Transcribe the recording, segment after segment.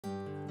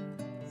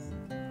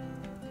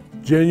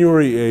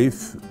January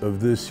 8th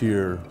of this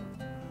year,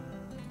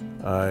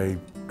 I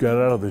got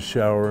out of the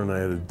shower and I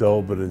had a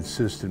dull but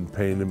insistent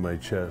pain in my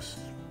chest.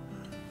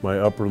 My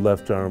upper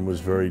left arm was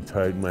very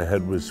tight, my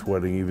head was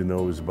sweating even though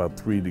it was about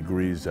 3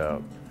 degrees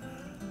out.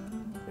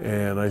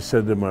 And I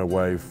said to my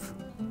wife,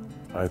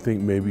 I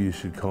think maybe you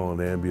should call an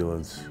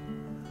ambulance.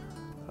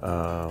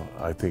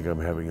 I think I'm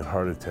having a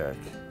heart attack.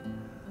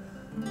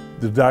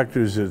 The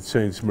doctors at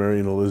St. Mary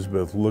and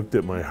Elizabeth looked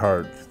at my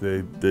heart.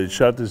 They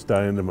shot this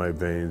dye into my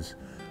veins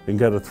and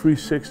got a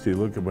 360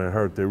 look at my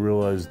heart. They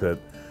realized that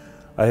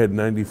I had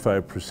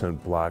 95%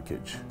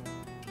 blockage.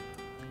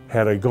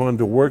 Had I gone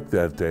to work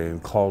that day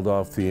and called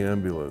off the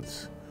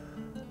ambulance,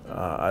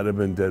 I'd have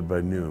been dead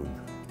by noon.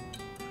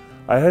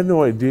 I had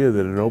no idea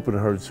that in open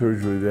heart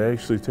surgery, they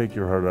actually take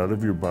your heart out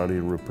of your body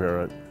and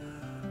repair it,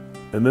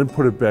 and then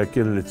put it back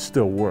in and it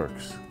still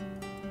works.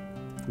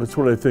 That's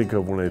what I think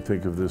of when I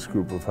think of this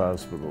group of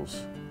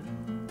hospitals: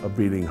 a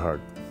beating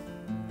heart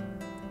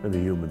and a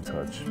human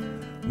touch.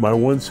 My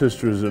one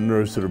sister is a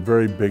nurse at a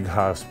very big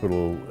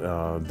hospital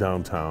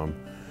downtown,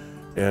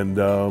 and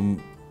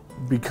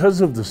because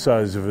of the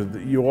size of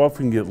it, you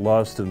often get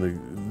lost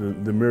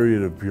in the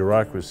myriad of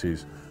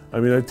bureaucracies. I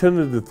mean, I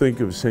tended to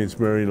think of St.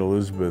 Mary and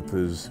Elizabeth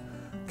as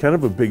kind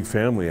of a big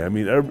family. I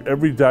mean,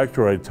 every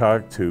doctor I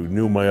talked to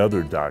knew my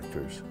other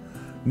doctors,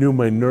 knew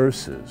my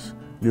nurses,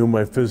 knew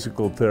my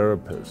physical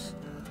therapists,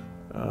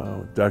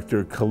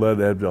 Dr. Khaled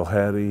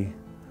Abdelhadi,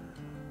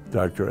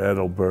 Dr.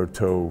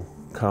 Adalberto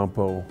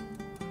Campo,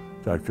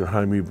 Dr.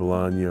 Jaime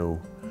Bolaño,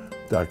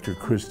 Dr.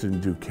 Kristen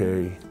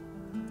Duque.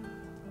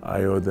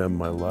 I owe them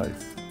my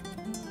life.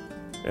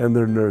 And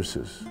their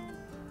nurses,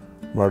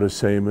 Marta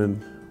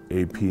Seaman,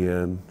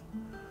 APN,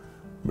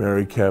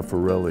 Mary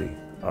Caffarelli,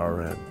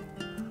 RN,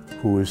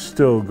 who is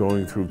still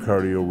going through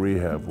cardio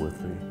rehab with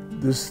me.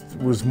 This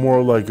was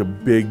more like a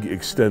big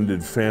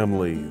extended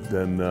family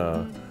than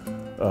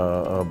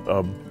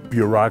a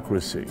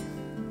bureaucracy.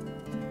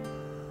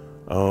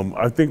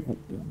 I think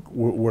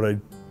what I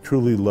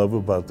truly love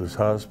about this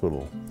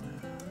hospital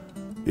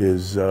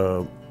is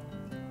the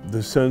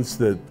sense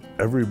that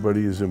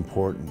everybody is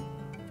important.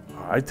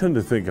 I tend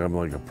to think I'm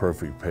like a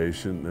perfect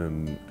patient,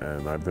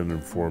 and I've been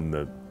informed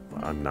that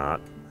I'm not.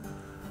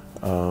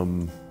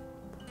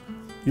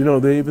 You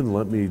know, they even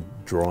let me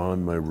draw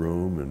in my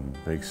room and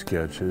make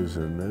sketches,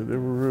 and they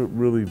were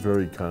really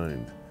very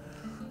kind.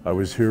 I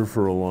was here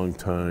for a long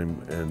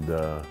time, and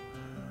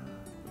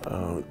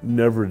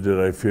never did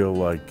I feel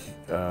like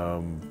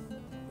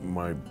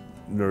my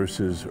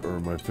nurses or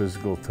my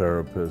physical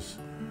therapists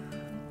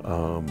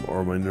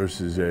or my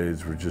nurses'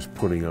 aides were just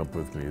putting up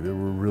with me. They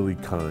were really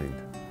kind.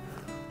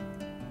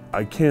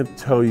 I can't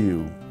tell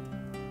you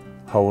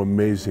how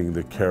amazing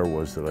the care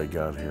was that I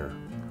got here.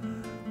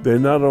 They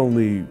not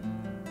only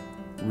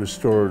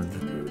restored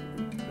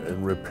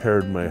and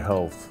repaired my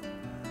health,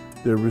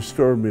 they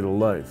restored me to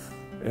life.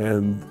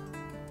 And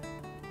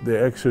they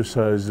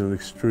exercised an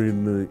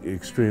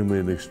extremely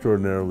and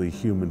extraordinarily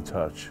human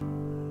touch.